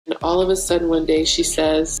all of a sudden one day she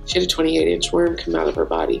says she had a 28-inch worm come out of her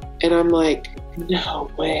body. And I'm like,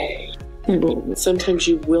 no way. Sometimes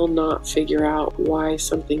you will not figure out why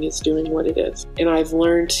something is doing what it is. And I've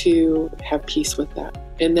learned to have peace with that.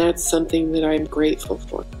 And that's something that I'm grateful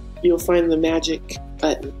for. You'll find the magic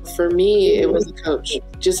button. For me, it was a coach.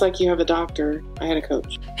 Just like you have a doctor, I had a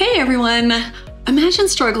coach. Hey everyone! Imagine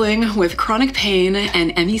struggling with chronic pain and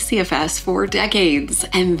ME/CFS for decades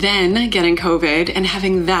and then getting COVID and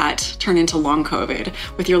having that turn into long COVID,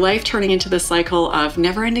 with your life turning into the cycle of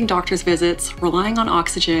never-ending doctor's visits, relying on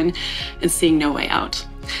oxygen, and seeing no way out.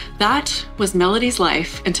 That was Melody's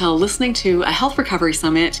life until listening to a health recovery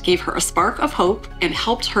summit gave her a spark of hope and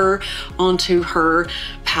helped her onto her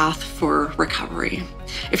path for recovery.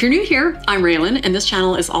 If you're new here, I'm Raelan, and this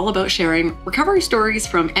channel is all about sharing recovery stories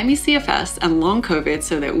from ME/CFS and long COVID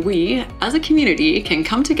so that we, as a community, can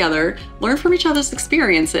come together, learn from each other's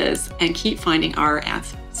experiences, and keep finding our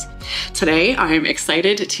answers. Today, I'm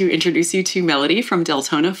excited to introduce you to Melody from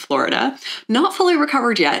Deltona, Florida. Not fully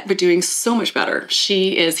recovered yet, but doing so much better.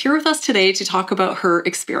 She is here with us today to talk about her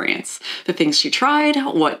experience, the things she tried,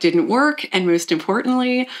 what didn't work, and most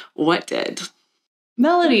importantly, what did.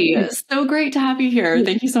 Melody, so great to have you here.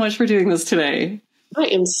 Thank you so much for doing this today. I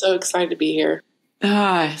am so excited to be here.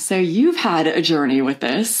 So you've had a journey with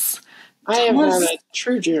this. I have had a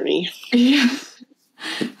true journey. Yeah.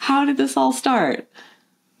 How did this all start?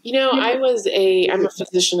 You know, I'm a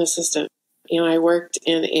physician assistant, and I worked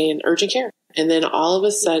in an urgent care. And then all of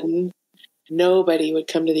a sudden, nobody would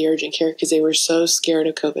come to the urgent care because they were so scared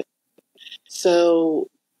of COVID. So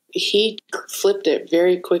he flipped it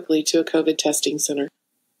very quickly to a COVID testing center.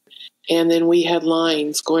 And then we had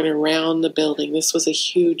lines going around the building. This was a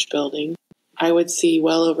huge building. I would see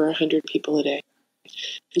well over 100 people a day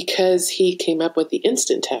because he came up with the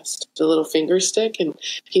instant test, the little finger stick. And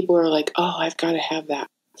people were like, oh, I've got to have that.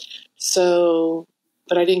 So,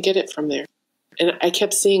 but I didn't get it from there. And I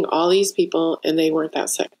kept seeing all these people and they weren't that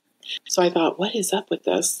sick. So I thought, what is up with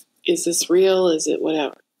this? Is this real? Is it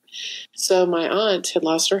whatever? So my aunt had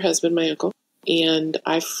lost her husband, my uncle, and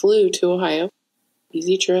I flew to Ohio,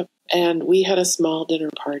 easy trip, and we had a small dinner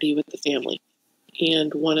party with the family,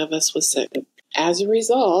 and one of us was sick. As a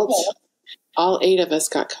result, all 8 of us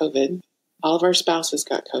got COVID. All of our spouses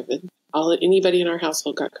got COVID. Anybody in our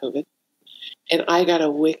household got COVID, and I got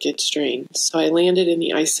a wicked strain. So I landed in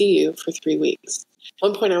the ICU for 3 weeks. At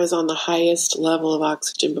one point, I was on the highest level of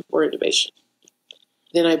oxygen before intubation.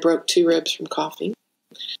 Then I broke 2 ribs from coughing.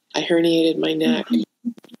 I herniated my neck,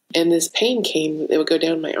 and this pain came. It would go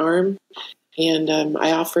down my arm, and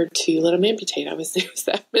I offered to let him amputate. It was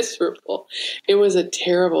that miserable. It was a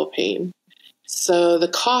terrible pain. So the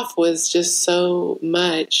cough was just so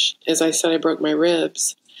much. As I said, I broke my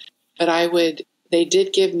ribs, but they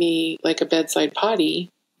did give me like a bedside potty.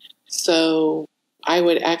 So I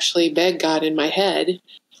would actually beg God in my head,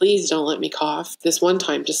 please don't let me cough. This one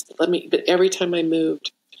time, just let me, but every time I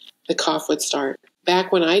moved, the cough would start.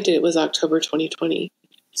 Back when I did it was October 2020.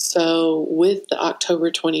 So with the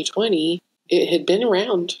October 2020, it had been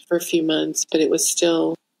around for a few months, but it was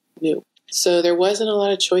still new. So there wasn't a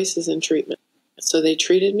lot of choices in treatment. So they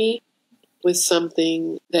treated me with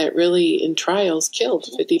something that really in trials killed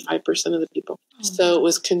 55% of the people. So it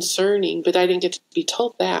was concerning, but I didn't get to be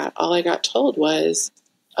told that. All I got told was,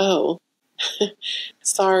 oh,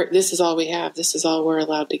 sorry, this is all we have. This is all we're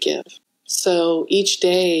allowed to give. So each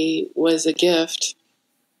day was a gift.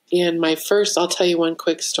 And I'll tell you one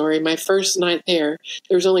quick story. My first night there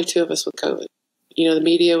was only 2 of us with COVID. You know, the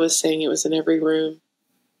media was saying it was in every room.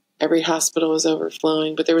 Every hospital was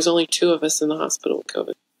overflowing, but there was only 2 of us in the hospital with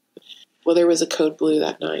COVID. Well, there was a code blue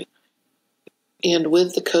that night. And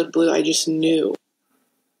with the code blue, I just knew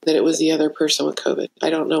that it was the other person with COVID. I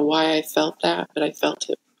don't know why I felt that, but I felt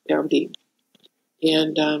it down deep.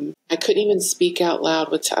 And I couldn't even speak out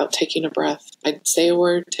loud without taking a breath. I'd say a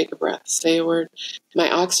word, take a breath, say a word. My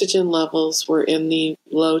oxygen levels were in the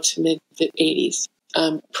low to mid 80s,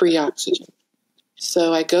 pre-oxygen.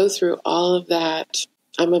 So I go through all of that.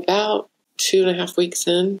 I'm about 2.5 weeks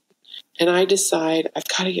in, and I decide I've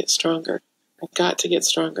got to get stronger. I've got to get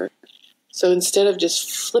stronger. So instead of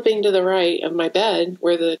just flipping to the right of my bed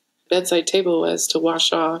where the bedside table was to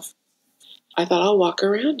wash off, I thought I'll walk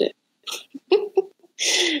around it.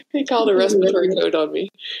 They called a respiratory code on me.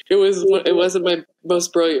 It wasn't my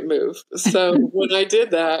most brilliant move. So when I did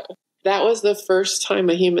that, that was the first time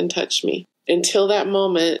a human touched me. Until that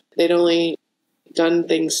moment, they'd only done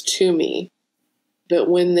things to me. But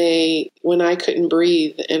when I couldn't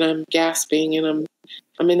breathe and I'm gasping and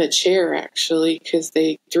I'm in a chair actually because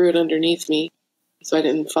they threw it underneath me so I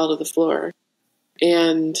didn't fall to the floor.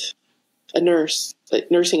 And a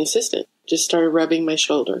nursing assistant, just started rubbing my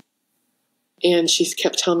shoulder. And she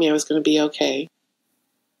kept telling me I was going to be okay.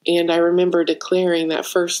 And I remember declaring that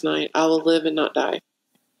first night, I will live and not die,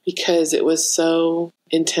 because it was so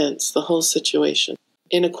intense, the whole situation.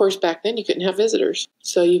 And of course, back then you couldn't have visitors.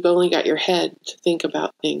 So you've only got your head to think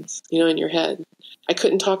about things, in your head. I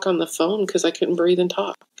couldn't talk on the phone because I couldn't breathe and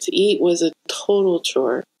talk. To eat was a total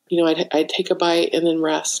chore. I'd take a bite and then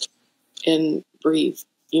rest and breathe.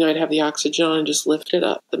 I'd have the oxygen on and just lift it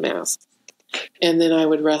up, the mask. And then I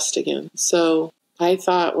would rest again. So I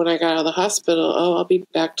thought when I got out of the hospital, I'll be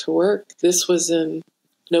back to work. This was in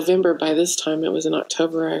November by this time. It was in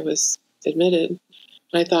October I was admitted.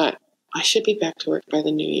 And I thought, I should be back to work by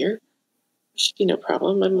the new year. Should be no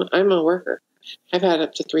problem. I'm a worker. I've had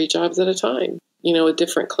up to 3 jobs at a time, with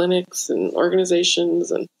different clinics and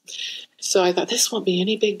organizations. And so I thought this won't be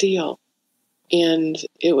any big deal. And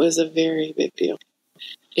it was a very big deal.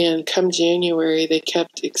 And come January, they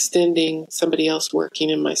kept extending somebody else working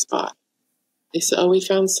in my spot. They said, we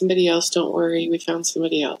found somebody else. Don't worry. We found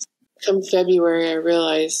somebody else. Come February, I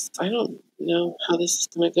realized I don't know how this is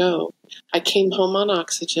going to go. I came home on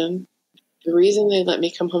oxygen. The reason they let me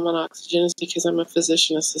come home on oxygen is because I'm a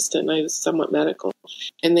physician assistant and I was somewhat medical.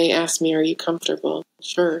 And they asked me, are you comfortable?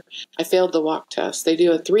 Sure. I failed the walk test. They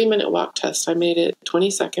do a 3-minute walk test. I made it 20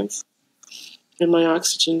 seconds and my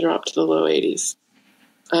oxygen dropped to the low 80s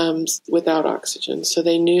without oxygen. So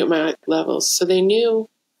they knew my levels. So they knew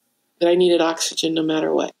that I needed oxygen no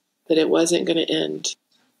matter what, that it wasn't going to end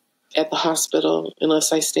at the hospital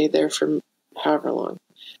unless I stayed there for however long.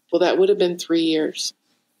 Well, that would have been 3 years.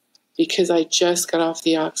 Because I just got off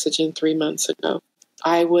the oxygen 3 months ago.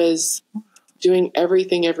 I was doing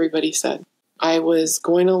everything everybody said. I was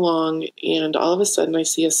going along, and all of a sudden I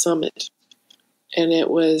see a summit. And it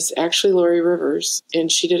was actually Lori Rivers, and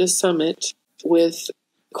she did a summit with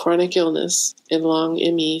chronic illness and long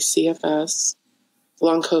ME, CFS,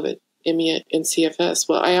 long COVID, ME, and CFS.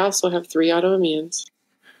 Well, I also have 3 autoimmunes.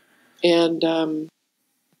 And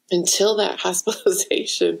until that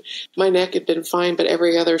hospitalization, my neck had been fine, but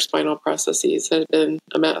every other spinal processes had been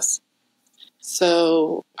a mess.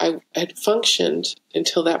 So I had functioned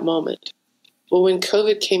until that moment. Well, when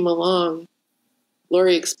COVID came along,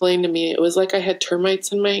 Lori explained to me, it was like I had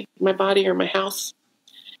termites in my body or my house.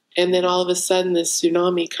 And then all of a sudden, this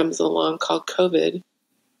tsunami comes along called COVID,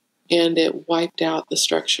 and it wiped out the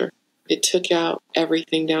structure. It took out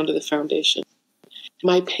everything down to the foundation.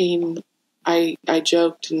 My pain, I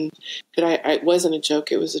joked, but it wasn't a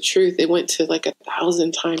joke. It was the truth. It went to like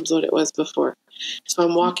 1,000 times what it was before. So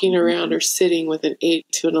I'm walking around or sitting with an 8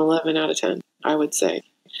 to an 11 out of 10, I would say.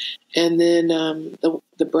 And then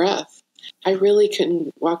the breath. I really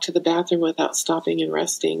couldn't walk to the bathroom without stopping and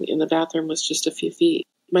resting, and the bathroom was just a few feet.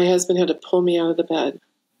 My husband had to pull me out of the bed.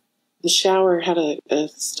 The shower had a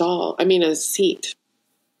seat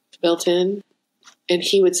built in, and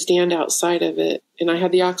he would stand outside of it, and I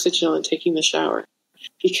had the oxygen on taking the shower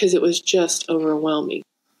because it was just overwhelming.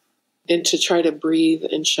 And to try to breathe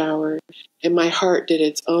and shower, and my heart did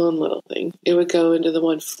its own little thing. It would go into the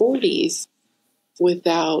 140s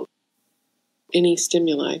without any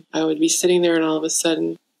stimuli. I would be sitting there, and all of a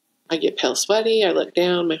sudden, I get pale sweaty. I look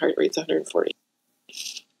down, my heart rate's 140.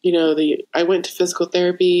 I went to physical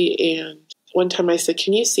therapy, and one time I said,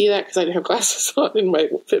 can you see that? Because I didn't have glasses on and my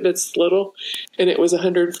Fitbit's little, and it was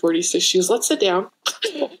 146. She goes, let's sit down.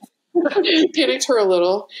 Panicked her a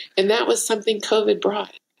little. And that was something COVID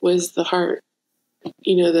brought, was the heart.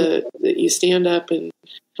 That you stand up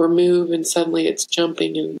or move, and suddenly it's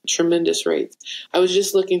jumping in tremendous rates. I was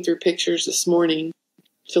just looking through pictures this morning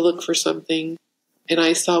to look for something, and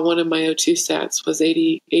I saw one of my O2 sats was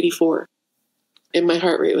 84. And my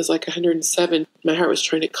heart rate was like 107. My heart was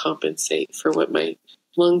trying to compensate for what my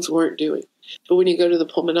lungs weren't doing. But when you go to the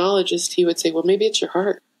pulmonologist, he would say, well, maybe it's your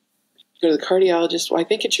heart. You go to the cardiologist, well, I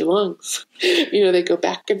think it's your lungs. They go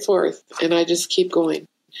back and forth, and I just keep going.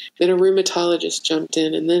 Then a rheumatologist jumped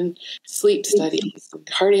in, and then sleep studies,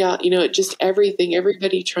 just everything,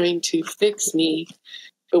 everybody trying to fix me.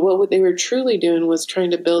 But what they were truly doing was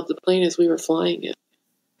trying to build the plane as we were flying it.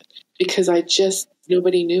 Because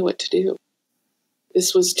nobody knew what to do.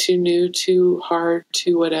 This was too new, too hard,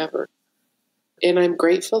 too whatever. And I'm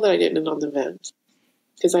grateful that I didn't end on the vent,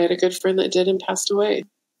 because I had a good friend that did and passed away.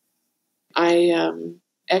 ECMO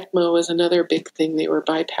was another big thing. They were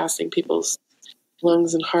bypassing people's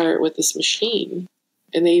lungs and heart with this machine.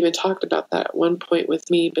 And they even talked about that at one point with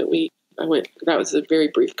me, but that was a very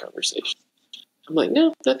brief conversation. I'm like,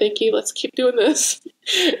 no, thank you. Let's keep doing this.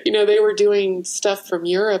 They were doing stuff from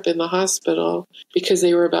Europe in the hospital because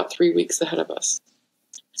they were about 3 weeks ahead of us.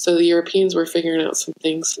 So the Europeans were figuring out some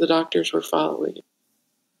things. The doctors were following it.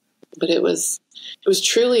 But it was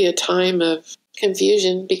truly a time of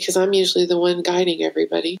confusion, because I'm usually the one guiding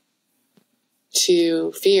everybody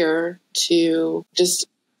to fear, to just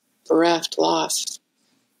bereft, lost,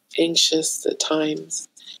 anxious at times.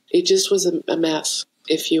 It just was a mess,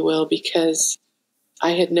 if you will, because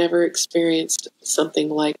I had never experienced something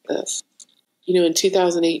like this. You know, in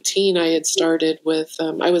 2018, I had started with,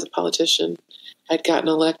 I was a politician. I'd gotten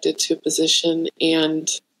elected to a position, and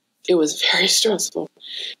it was very stressful.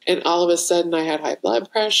 And all of a sudden, I had high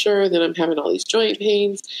blood pressure. Then I'm having all these joint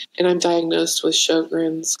pains, and I'm diagnosed with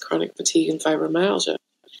Sjogren's, chronic fatigue, and fibromyalgia.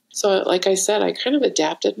 So, like I said, I kind of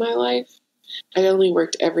adapted my life. I only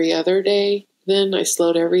worked every other day. Then I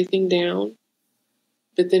slowed everything down.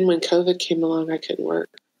 But then when COVID came along, I couldn't work.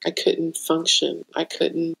 I couldn't function. I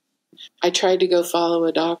tried to go follow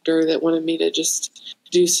a doctor that wanted me to just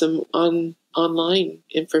do some online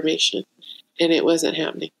information, and it wasn't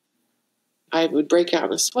happening. I would break out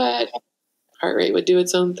in a sweat, heart rate would do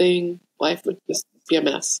its own thing, life would just be a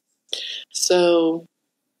mess. So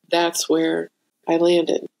that's where I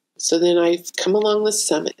landed. So then I come along the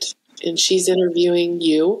summit, and she's interviewing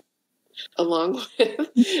you along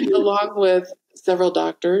with several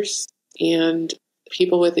doctors and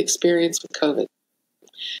people with experience with COVID.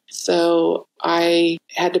 So I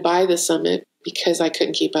had to buy the summit because I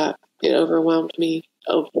couldn't keep up. It overwhelmed me.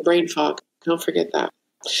 Oh, brain fog. Don't forget that.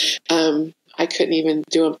 I couldn't even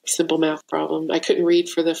do a simple math problem. I couldn't read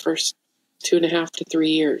for the first 2.5 to 3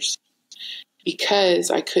 years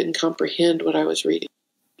because I couldn't comprehend what I was reading.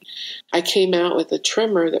 I came out with a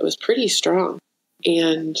tremor that was pretty strong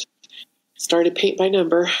and started paint by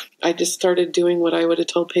number. I just started doing what I would have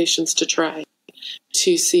told patients to try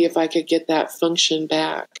to see if I could get that function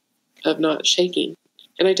back of not shaking.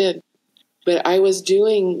 And I did. But I was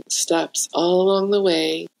doing steps all along the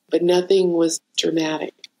way, but nothing was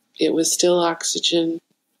dramatic. It was still oxygen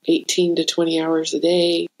 18 to 20 hours a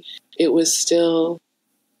day. It was still,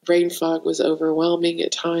 brain fog was overwhelming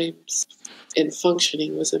at times, and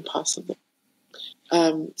functioning was impossible.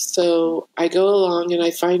 So I go along and I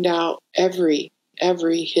find out every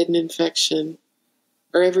hidden infection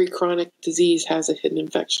or every chronic disease has a hidden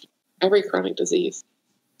infection. Every chronic disease.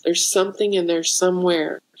 There's something in there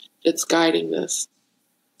somewhere that's guiding this.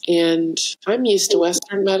 And I'm used to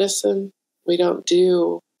Western medicine. We don't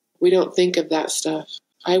think of that stuff.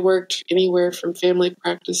 I worked anywhere from family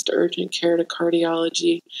practice to urgent care to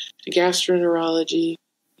cardiology to gastroenterology,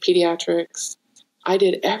 pediatrics. I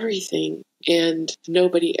did everything, and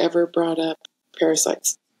nobody ever brought up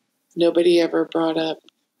parasites. Nobody ever brought up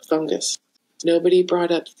fungus. Nobody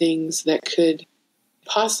brought up things that could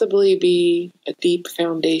possibly be a deep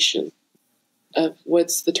foundation of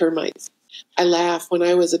what's the termites. I laugh. When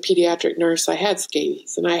I was a pediatric nurse, I had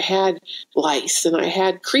scabies, and I had lice, and I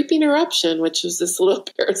had creeping eruption, which is this little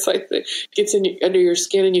parasite that gets under your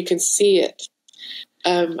skin and you can see it.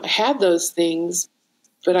 I had those things,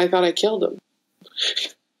 but I thought I killed them.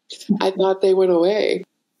 I thought they went away.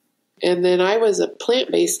 And then I was a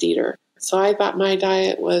plant-based eater, so I thought my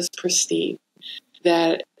diet was pristine,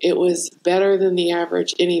 that it was better than the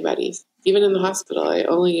average anybody's. Even in the hospital, I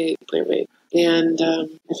only ate plant-based. And I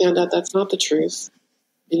found out that's not the truth.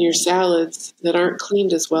 And your salads that aren't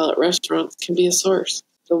cleaned as well at restaurants can be a source.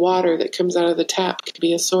 The water that comes out of the tap can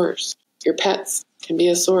be a source. Your pets can be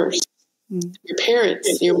a source. Your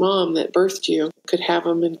parents, your mom that birthed you could have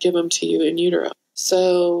them and give them to you in utero.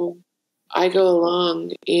 So I go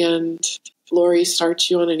along and Lori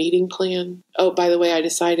starts you on an eating plan. Oh, by the way, I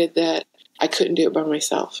decided that I couldn't do it by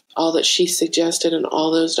myself. All that she suggested and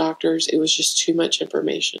all those doctors, it was just too much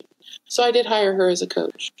information. So I did hire her as a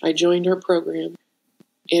coach. I joined her program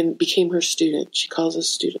and became her student. She calls us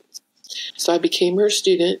students. So I became her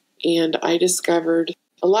student, and I discovered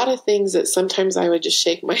a lot of things that sometimes I would just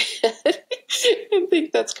shake my head and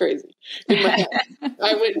think that's crazy. In my head.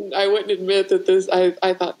 I wouldn't admit that this,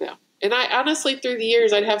 I thought no. And I honestly, through the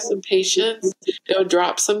years, I'd have some patients that would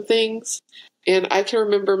drop some things. And I can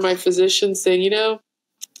remember my physician saying,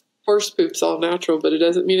 horse poop's all natural, but it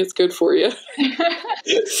doesn't mean it's good for you.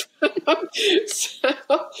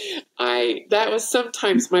 That was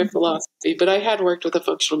sometimes my philosophy, but I had worked with a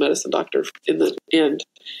functional medicine doctor in the end,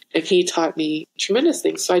 and he taught me tremendous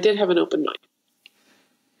things. So I did have an open mind,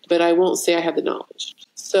 but I won't say I had the knowledge.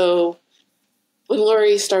 So when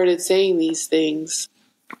Lori started saying these things,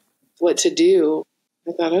 what to do,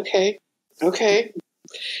 I thought, okay.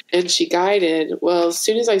 And she guided. Well, as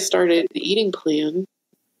soon as I started the eating plan,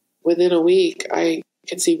 within a week, I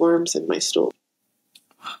could see worms in my stool.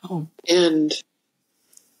 Wow. And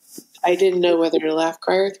I didn't know whether to laugh,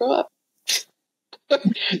 cry, or throw up.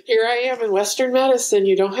 Here I am in Western medicine.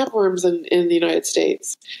 You don't have worms in the United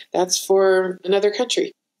States. That's for another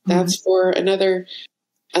country. That's for another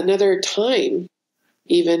time,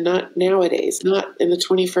 even not nowadays, not in the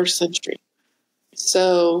 21st century.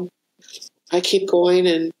 So I keep going,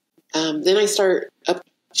 and then I start up.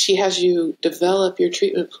 She has you develop your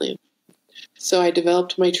treatment plan. So I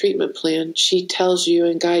developed my treatment plan. She tells you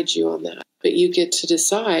and guides you on that, but you get to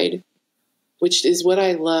decide, which is what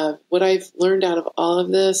I love. What I've learned out of all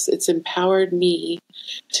of this, it's empowered me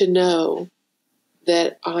to know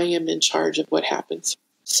that I am in charge of what happens.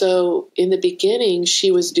 So in the beginning,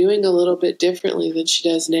 she was doing a little bit differently than she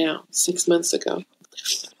does now, 6 months ago.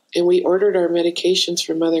 And we ordered our medications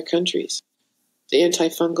from other countries, the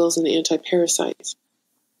antifungals and the antiparasites.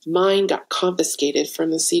 Mine got confiscated from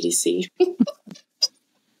the CDC.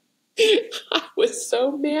 I was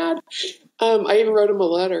so mad. I even wrote them a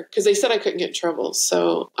letter because they said I couldn't get in trouble.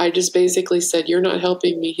 So I just basically said, "You're not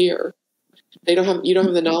helping me here. You don't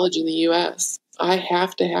have the knowledge in the U.S. I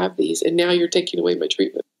have to have these, and now you're taking away my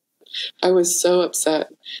treatment." I was so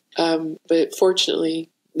upset. But fortunately,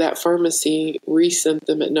 that pharmacy resent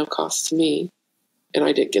them at no cost to me, and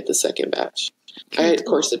I did get the second batch. I, of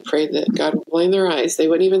course, had prayed that God would blind their eyes. They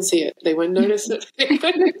wouldn't even see it. They wouldn't notice it.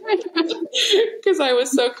 Because I was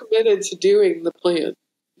so committed to doing the plan.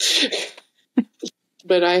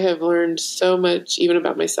 But I have learned so much, even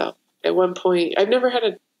about myself. At one point, I've never had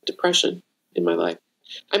a depression in my life.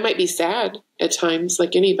 I might be sad at times,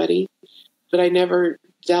 like anybody, but I never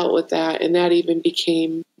dealt with that. And that even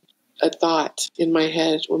became a thought in my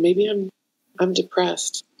head. Well, maybe I'm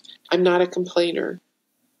depressed. I'm not a complainer.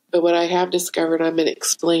 But what I have discovered, I'm an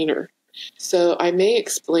explainer. So I may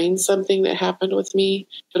explain something that happened with me,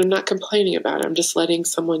 but I'm not complaining about it. I'm just letting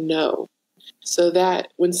someone know. So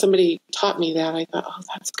that when somebody taught me that, I thought, oh,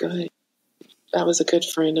 that's good. That was a good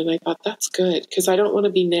friend. And I thought, that's good, because I don't want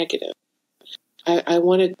to be negative. I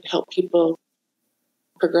want to help people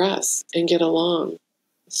progress and get along.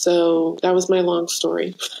 So that was my long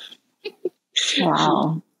story.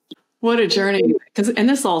 Wow. What a journey. And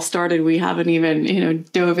this all started, we haven't even,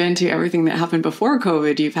 dove into everything that happened before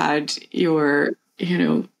COVID. You've had your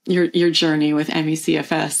journey with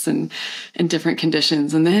ME/CFS and different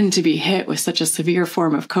conditions. And then to be hit with such a severe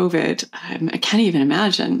form of COVID, I can't even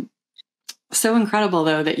imagine. So incredible,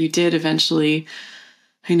 though, that you did eventually,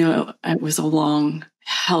 I know it was a long,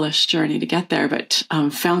 hellish journey to get there, but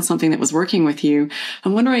found something that was working with you.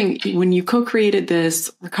 I'm wondering, when you co-created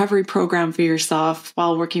this recovery program for yourself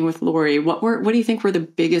while working with Lori, what do you think were the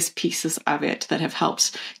biggest pieces of it that have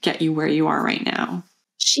helped get you where you are right now?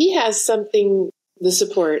 She has something, the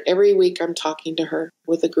support. Every week I'm talking to her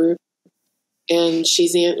with a group, and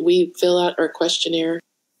we fill out our questionnaire,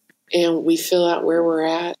 and we fill out where we're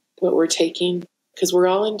at, what we're taking, because we're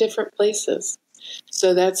all in different places.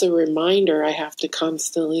 So that's a reminder I have to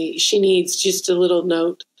constantly, she needs just a little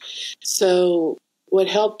note. So what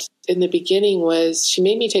helped in the beginning was she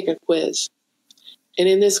made me take a quiz. And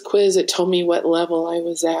in this quiz, it told me what level I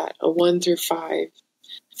was at, a 1 through 5.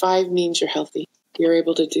 5 means you're healthy. You're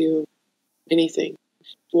able to do anything.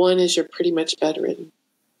 1 is you're pretty much bedridden.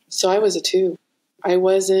 So I was a 2. I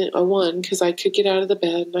wasn't a 1 because I could get out of the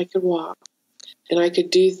bed and I could walk and I could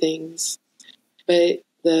do things. But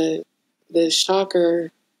the shocker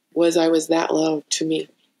was I was that low to me.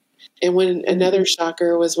 And when another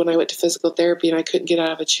shocker was when I went to physical therapy and I couldn't get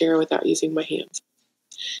out of a chair without using my hands.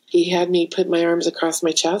 He had me put my arms across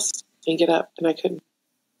my chest and get up, and I couldn't.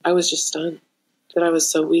 I was just stunned that I was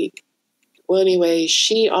so weak. Well, anyway,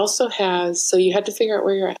 she also has, so you had to figure out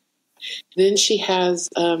where you're at. Then she has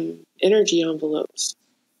energy envelopes,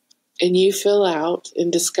 and you fill out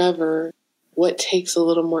and discover what takes a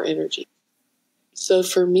little more energy. So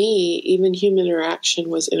for me, even human interaction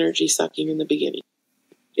was energy sucking in the beginning.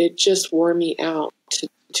 It just wore me out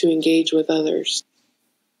to engage with others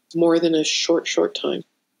more than a short time.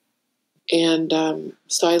 And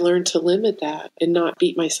so I learned to limit that and not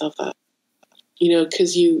beat myself up,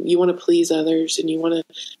 because you want to please others and you want to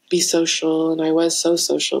be social. And I was so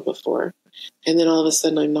social before. And then all of a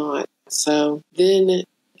sudden I'm not. So then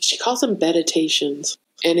she calls them Beditations,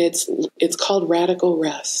 and it's called radical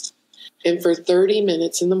rest. And for 30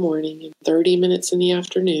 minutes in the morning and 30 minutes in the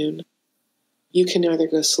afternoon, you can either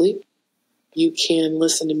go sleep, you can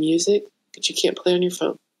listen to music, but you can't play on your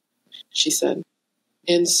phone, she said.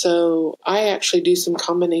 And so I actually do some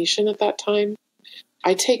combination at that time.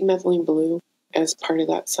 I take methylene blue as part of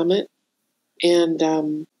that summit.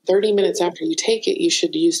 And 30 minutes after you take it, you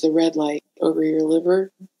should use the red light over your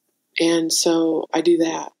liver. And so I do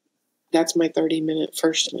that. That's my 30-minute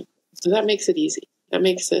first one. So that makes it easy. That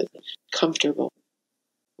makes it comfortable.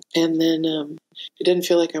 And then it doesn't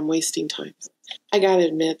feel like I'm wasting time. I got to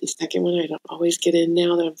admit, the second one, I don't always get in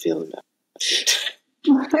now that I'm feeling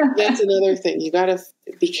better. That's another thing. You got to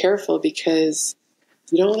be careful because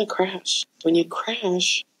you don't want to crash. When you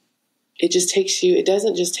crash, it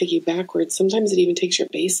doesn't just take you backwards. Sometimes it even takes your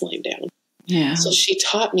baseline down. Yeah. So she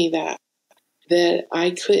taught me that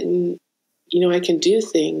I couldn't, I can do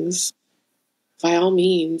things by all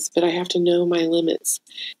means, but I have to know my limits.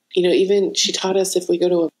 Even she taught us if we go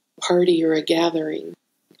to a party or a gathering,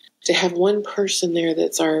 to have one person there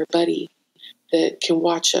that's our buddy that can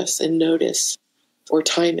watch us and notice or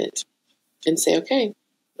time it and say, okay,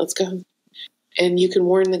 let's go. And you can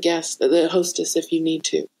warn the guest, the hostess, if you need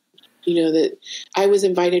to. That I was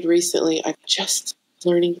invited recently. I'm just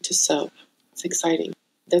learning to sew. It's exciting.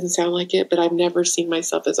 Doesn't sound like it, but I've never seen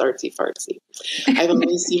myself as artsy fartsy. I've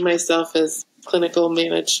always seen myself as clinical,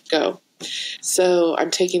 managed, go. So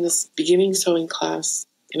I'm taking this beginning sewing class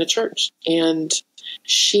in a church, and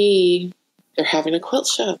they're having a quilt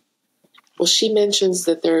show. Well, she mentions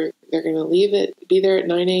that they're going to be there at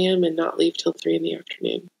 9 a.m. and not leave till 3 in the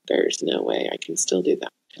afternoon. There's no way I can still do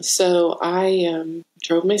that. So I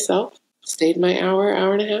drove myself, stayed my hour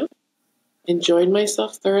and a half, enjoyed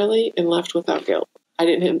myself thoroughly, and left without guilt. I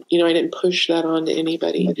didn't push that on to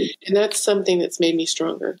anybody. And that's something that's made me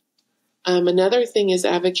stronger. Another thing is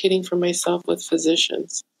advocating for myself with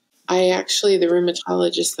physicians. The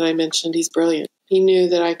rheumatologist that I mentioned, he's brilliant. He knew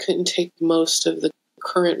that I couldn't take most of the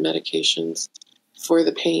current medications for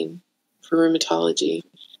the pain, for rheumatology,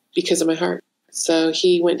 because of my heart. So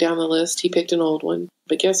he went down the list. He picked an old one.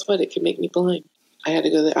 But guess what? It could make me blind. I had to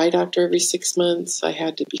go to the eye doctor every 6 months. I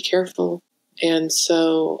had to be careful. And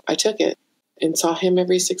so I took it and saw him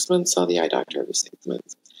every 6 months, saw the eye doctor every 6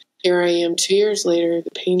 months. Here I am 2 years later.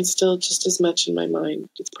 The pain's still just as much in my mind.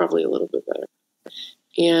 It's probably a little bit better.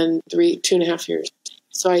 And 2.5 years.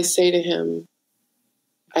 So I say to him,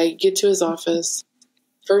 I get to his office.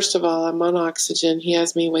 First of all, I'm on oxygen. He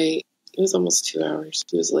has me wait. It was almost 2 hours.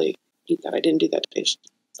 He was late. I didn't do that to patients.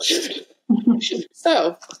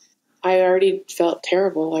 So I already felt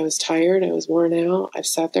terrible. I was tired. I was worn out. I've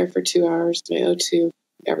sat there for 2 hours, my O2,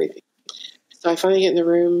 everything. So I finally get in the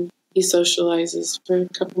room. He socializes for a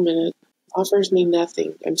couple minutes, offers me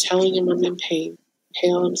nothing. I'm telling him I'm in pain,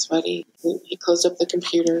 pale, I'm sweaty. He closed up the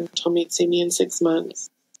computer, told me he'd see me in 6 months.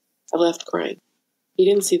 I left crying. He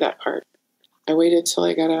didn't see that part. I waited till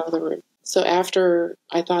I got out of the room. So after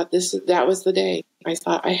I thought that was the day, I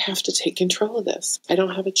thought I have to take control of this. I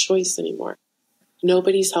don't have a choice anymore.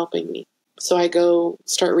 Nobody's helping me. So I go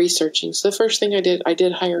start researching. So the first thing I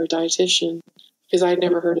did hire a dietitian because I'd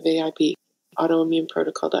never heard of AIP, autoimmune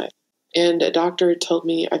protocol diet. And a doctor had told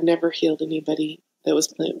me I've never healed anybody that was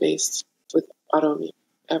plant-based with autoimmune,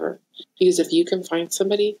 ever. Because if you can find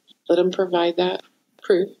somebody, let them provide that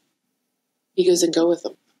proof. He goes and go with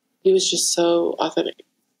them. He was just so authentic.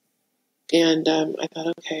 And I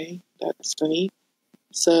thought, okay, that's funny.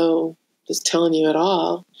 So just telling you it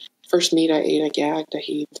all, first meat I ate, I gagged, I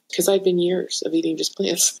heaved, because I'd been years of eating just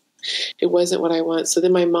plants. It wasn't what I want. So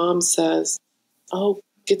then my mom says, oh,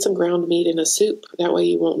 get some ground meat in a soup. That way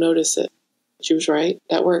you won't notice it. She was right.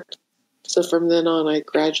 That worked. So from then on, I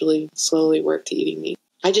gradually, slowly worked to eating meat.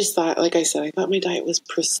 I just thought, like I said, I thought my diet was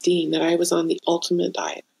pristine, that I was on the ultimate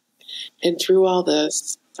diet. And through all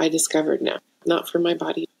this, I discovered no, not for my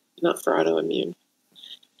body, not for autoimmune.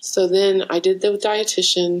 So then I did the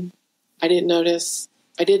dietitian. I did notice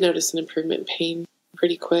an improvement in pain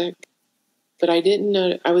pretty quick, but I didn't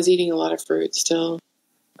know, I was eating a lot of fruit still.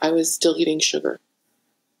 I was still eating sugar.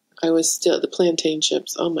 I was still, the plantain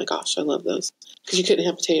chips, oh my gosh, I love those, because you couldn't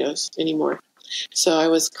have potatoes anymore. So I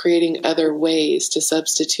was creating other ways to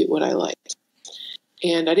substitute what I liked.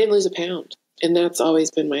 And I didn't lose a pound. And that's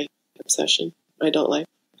always been my obsession, my adult life.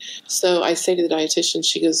 So I say to the dietitian,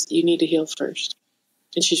 she goes, you need to heal first.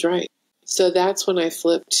 And she's right. So that's when I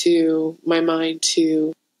flipped to my mind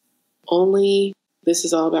to only, this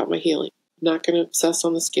is all about my healing. I'm not going to obsess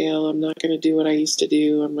on the scale. I'm not going to do what I used to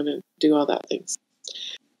do. I'm going to do all that things.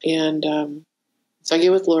 And so I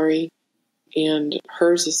get with Lori, and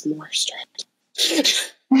hers is more strict.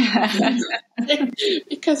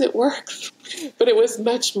 Because it works. But it was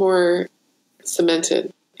much more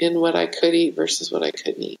cemented in what I could eat versus what I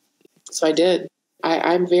couldn't eat. So I did.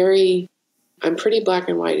 I'm pretty black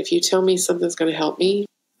and white. If you tell me something's going to help me,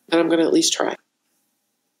 then I'm going to at least try.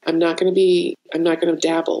 I'm not going to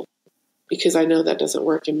dabble, because I know that doesn't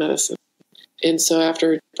work in medicine. And so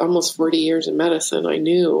after almost 40 years in medicine, I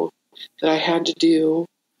knew that I had to do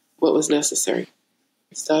what was necessary.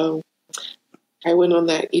 So I went on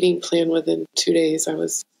that eating plan. Within 2 days, I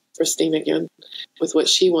was pristine again with what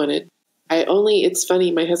she wanted. it's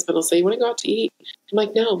funny. My husband will say, "You want to go out to eat?" I'm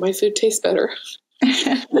like, "No, my food tastes better."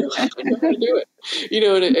 I know how to do it.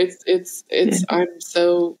 And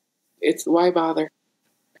it's why bother?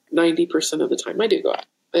 90% of the time I do go out,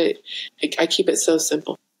 but I keep it so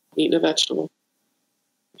simple. Eating a vegetable.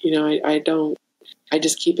 I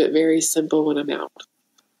just keep it very simple when I'm out.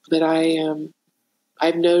 But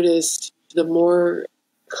I've noticed the more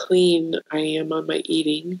clean I am on my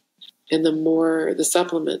eating and the more the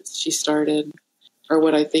supplements she started are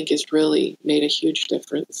what I think has really made a huge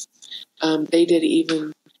difference.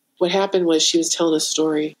 What happened was she was telling a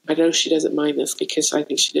story. I know she doesn't mind this because I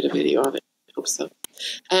think she did a video on it. I hope so.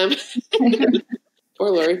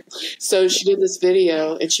 Poor Lori. So she did this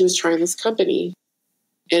video and she was trying this company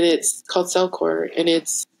and it's called Cellcore and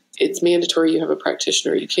it's mandatory you have a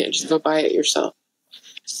practitioner. You can't just go buy it yourself.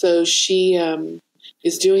 So she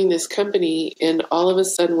is doing this company and all of a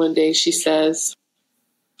sudden one day she says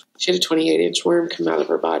she had a 28-inch worm come out of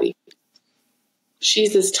her body.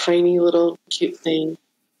 She's this tiny little cute thing.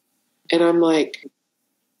 And I'm like,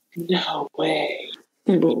 no way.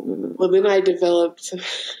 Well, then I developed,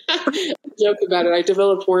 I joke about it, I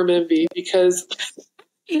developed worm envy because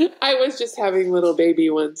I was just having little baby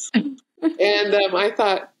ones. And I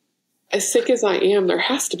thought, as sick as I am, there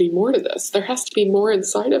has to be more to this. There has to be more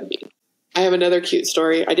inside of me. I have another cute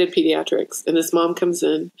story. I did pediatrics, and this mom comes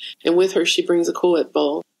in, and with her, she brings a Cool-It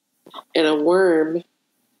bowl and a worm,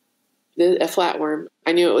 a flatworm.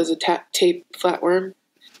 I knew it was a tape flatworm.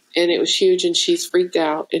 And it was huge, and she's freaked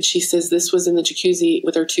out. And she says this was in the jacuzzi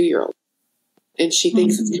with her 2-year-old. And she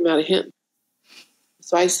thinks it's come out of him.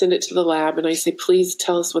 So I send it to the lab, and I say, please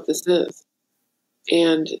tell us what this is.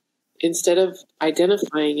 And instead of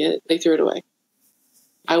identifying it, they threw it away.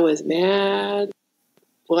 I was mad.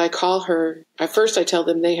 Well, I call her. At first, I tell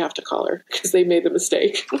them they have to call her because they made the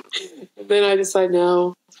mistake. Then I decide,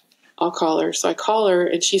 no, I'll call her. So I call her,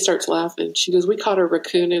 and she starts laughing. She goes, we caught a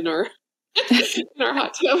raccoon in our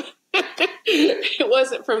hot tub. It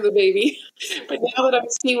wasn't from the baby. But now that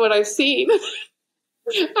I've seen what I've seen,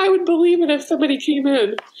 I would believe it if somebody came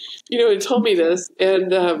in, and told me this.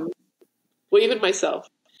 And, well, even myself.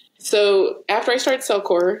 So after I started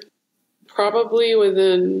Cellcore, probably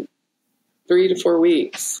within 3 to 4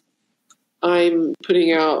 weeks, I'm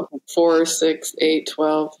putting out 4, 6, 8,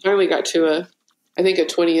 12. Finally got to a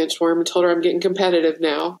 20-inch worm and told her I'm getting competitive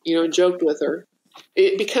now, and joked with her.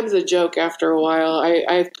 It becomes a joke after a while.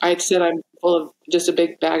 I said I'm full of just a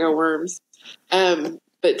big bag of worms.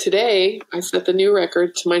 But today I set the new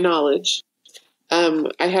record to my knowledge.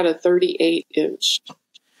 I had a 38-inch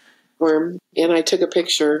worm and I took a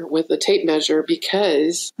picture with a tape measure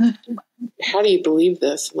because how do you believe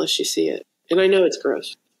this unless you see it? And I know it's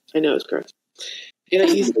gross. And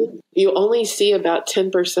you only see about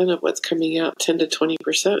 10% of what's coming out, 10 to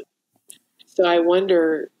 20%. So I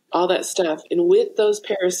wonder all that stuff. And with those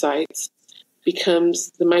parasites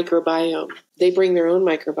becomes the microbiome. They bring their own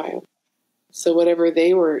microbiome. So whatever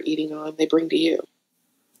they were eating on, they bring to you.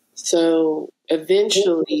 So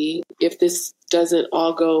eventually, if this doesn't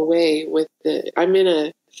all go away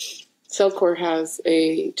Cellcore has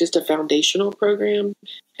just a foundational program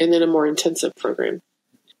and then a more intensive program.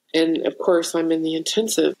 And of course, I'm in the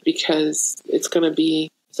intensive because it's going to be,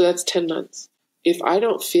 so that's 10 months. If I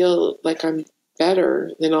don't feel like I'm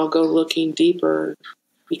better, then I'll go looking deeper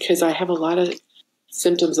because I have a lot of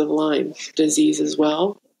symptoms of Lyme disease as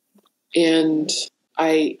well. And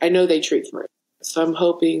I know they treat for it. So I'm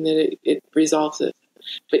hoping that it resolves it.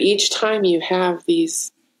 But each time you have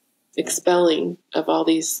these expelling of all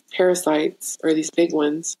these parasites or these big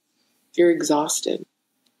ones, you're exhausted.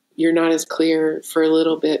 You're not as clear for a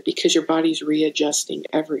little bit because your body's readjusting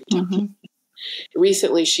every time. Mm-hmm.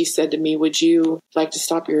 Recently, she said to me, would you like to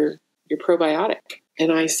stop your probiotic?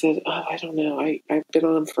 And I said, I don't know. I've been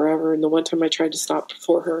on them forever. And the one time I tried to stop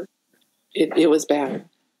for her, it was bad.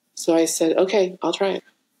 So I said, okay, I'll try it.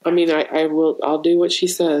 I'll do what she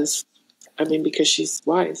says. Because she's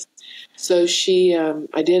wise. So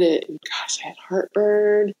I did it. And gosh, I had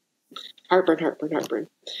heartburn.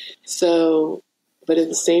 So, but at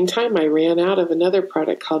the same time, I ran out of another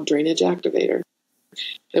product called Drainage Activator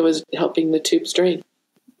that was helping the tubes drain.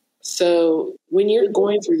 So when you're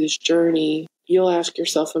going through this journey, you'll ask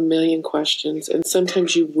yourself a million questions, and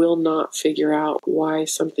sometimes you will not figure out why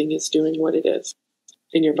something is doing what it is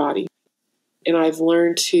in your body. And I've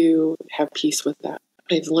learned to have peace with that.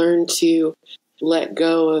 I've learned to let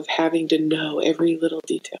go of having to know every little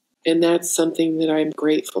detail. And that's something that I'm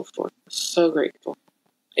grateful for. So grateful.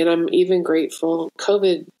 And I'm even grateful.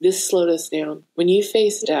 COVID, this slowed us down. When you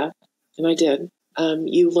face death, and I did,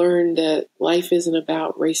 you learn that life isn't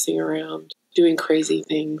about racing around, doing crazy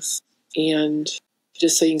things. and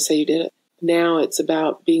just so you can say you did it. Now it's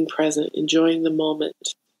about being present, enjoying the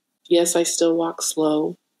moment. Yes, I still walk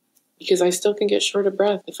slow because I still can get short of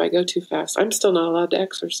breath if I go too fast. I'm still not allowed to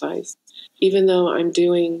exercise, even though I'm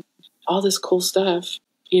doing all this cool stuff.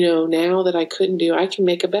 Now that I couldn't do, I can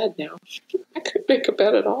make a bed now. I couldn't make a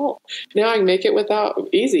bed at all. Now I can make it without,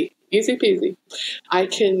 easy peasy. I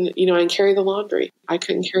can, I can carry the laundry. I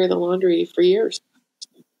couldn't carry the laundry for years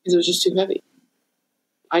because it was just too heavy.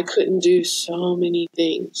 I couldn't do so many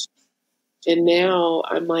things. And now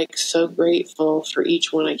I'm like so grateful for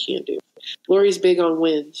each one I can do. Lori's big on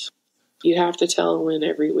wins. You have to tell a win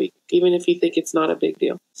every week, even if you think it's not a big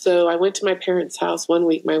deal. So I went to my parents' house one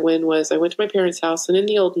week. My win was I went to my parents' house, and in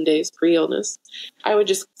the olden days, pre-illness, I would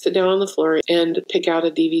just sit down on the floor and pick out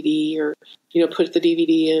a DVD or, put the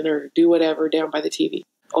DVD in or do whatever down by the TV.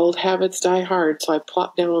 Old habits die hard, so I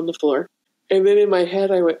plopped down on the floor. And then in my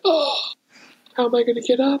head, I went, oh, how am I going to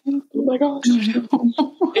get up? Oh, my gosh.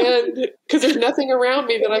 And because there's nothing around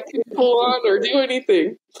me that I can pull on or do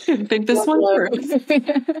anything. I think this one through.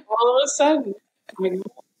 All of a sudden,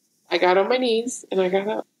 I got on my knees and I got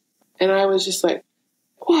up. And I was just like,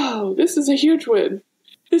 whoa, this is a huge win.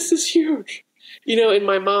 This is huge, in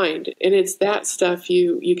my mind. And it's that stuff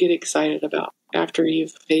you get excited about after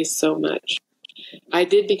you've faced so much. I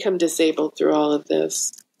did become disabled through all of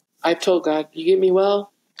this. I've told God, you get me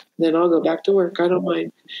well, then I'll go back to work. I don't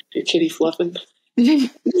mind. Your kitty fluffing.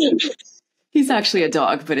 He's actually a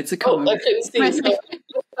dog, but it's a cone. Oh, I couldn't see.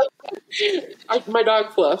 My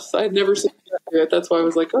dog fluffs. I'd never seen that do it. That's why I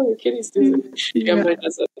was like, oh, your kitty's doing it. Yeah, mine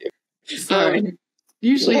does that too. Sorry.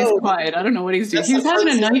 Usually he's quiet. I don't know what he's doing. He's having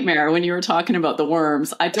a nightmare when you were talking about the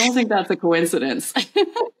worms. I don't think that's a coincidence.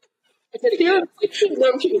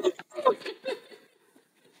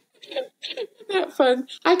 That fun.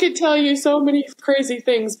 I could tell you so many crazy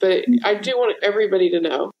things, but I do want everybody to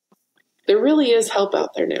know there really is help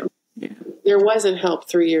out there now. Yeah. There wasn't help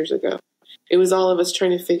 3 years ago. It was all of us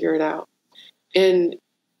trying to figure it out. And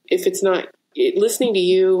if it's not, listening to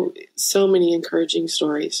you, so many encouraging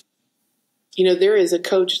stories. There is a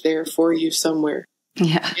coach there for you somewhere.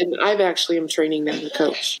 Yeah. And I've actually am training now to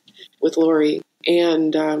coach with Lori.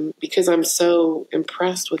 And because I'm so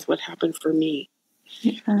impressed with what happened for me.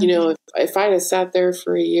 Yeah. If I'd have sat there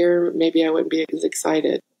for a year, maybe I wouldn't be as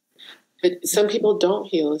excited. But some people don't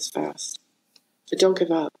heal as fast. But don't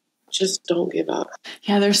give up. Just don't give up.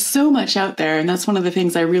 Yeah, there's so much out there. And that's one of the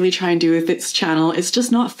things I really try and do with this channel is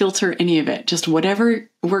just not filter any of it. Just whatever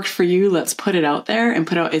worked for you, let's put it out there and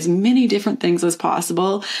put out as many different things as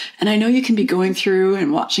possible. And I know you can be going through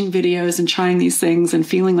and watching videos and trying these things and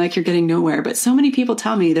feeling like you're getting nowhere. But so many people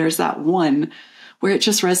tell me there's that one where it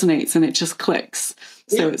just resonates and it just clicks.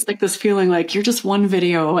 So it's like this feeling like you're just one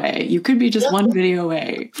video away. You could be just one video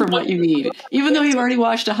away from what you need, even though you've already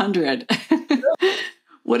watched 100.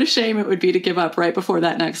 What a shame it would be to give up right before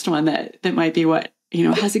that next one that might be what,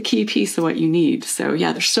 has a key piece of what you need. So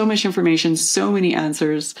yeah, there's so much information, so many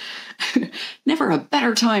answers. Never a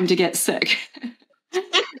better time to get sick.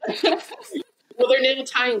 Well, they're now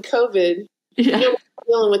tying COVID. Yeah. We're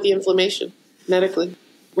dealing with the inflammation medically.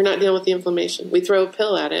 We're not dealing with the inflammation. We throw a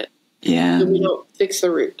pill at it. Yeah. And we don't fix the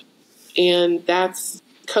root. And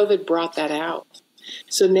COVID brought that out.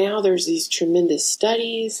 So now there's these tremendous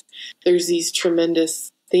studies. There's these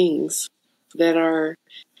tremendous things that are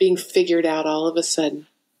being figured out all of a sudden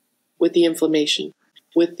with the inflammation.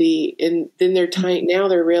 And then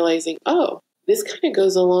they're realizing, oh, this kind of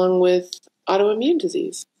goes along with autoimmune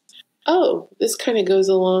disease. Oh, this kind of goes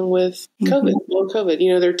along with COVID, long COVID.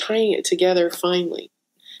 They're tying it together finally.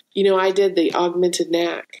 I did the augmented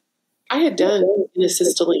NAC. I had done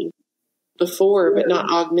anacystoline before, but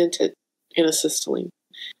not augmented anacystoline.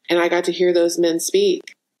 And I got to hear those men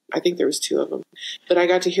speak. I think there was 2 of them. But I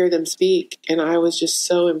got to hear them speak, and I was just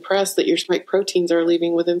so impressed that your spike proteins are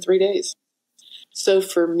leaving within 3 days. So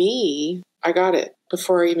for me, I got it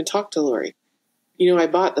before I even talked to Lori. I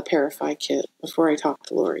bought the Parafy kit before I talked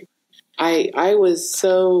to Lori. I was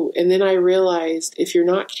so, and then I realized if you're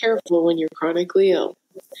not careful when you're chronically ill,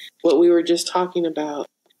 what we were just talking about,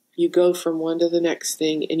 you go from one to the next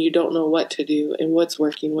thing and you don't know what to do and what's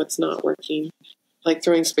working, what's not working. Like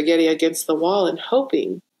throwing spaghetti against the wall and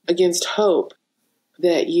hoping against hope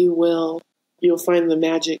that you'll find the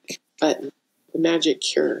magic button, the magic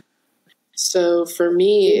cure. So for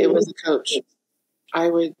me, it was a coach. I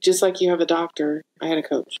would, just like you have a doctor, I had a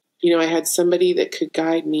coach. I had somebody that could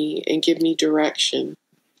guide me and give me direction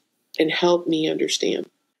and help me understand.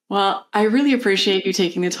 Well, I really appreciate you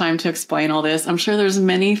taking the time to explain all this. I'm sure there's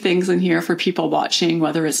many things in here for people watching,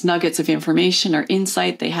 whether it's nuggets of information or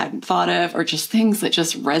insight they hadn't thought of, or just things that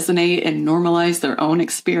just resonate and normalize their own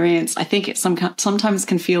experience. I think it sometimes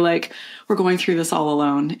can feel like we're going through this all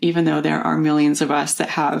alone, even though there are millions of us that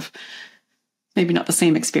have maybe not the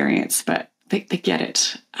same experience, but they get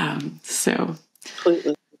it. So,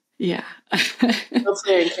 Completely. Yeah.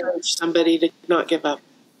 Hopefully I encourage somebody to not give up.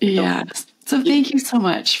 Yeah. So thank you so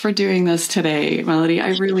much for doing this today, Melody.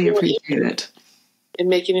 I really appreciate it. And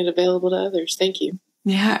making it available to others. Thank you.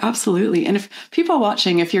 Yeah, absolutely. And if people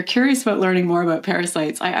watching, if you're curious about learning more about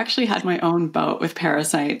parasites, I actually had my own bout with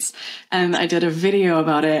parasites and I did a video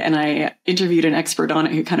about it and I interviewed an expert on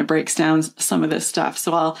it who kind of breaks down some of this stuff.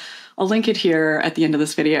 So I'll link it here at the end of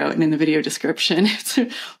this video and in the video description. It's a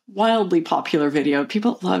wildly popular video.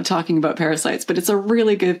 People love talking about parasites, but it's a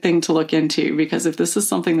really good thing to look into because if this is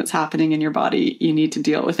something that's happening in your body, you need to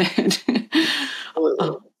deal with it.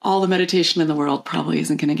 All the meditation in the world probably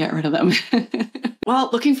isn't going to get rid of them. Well,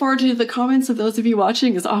 looking forward to the comments of those of you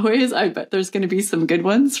watching as always. I bet there's going to be some good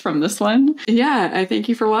ones from this one. Yeah, I thank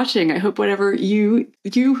you for watching. I hope whatever you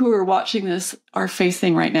who are watching this are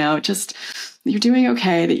facing right now, just you're doing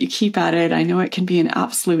okay, that you keep at it. I know it can be an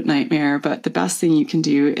absolute nightmare, but the best thing you can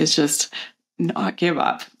do is just not give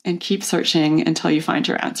up and keep searching until you find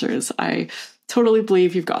your answers. I totally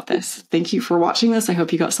believe you've got this. Thank you for watching this. I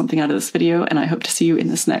hope you got something out of this video, and I hope to see you in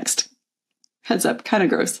this next, heads up, kind of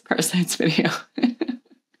gross parasites video.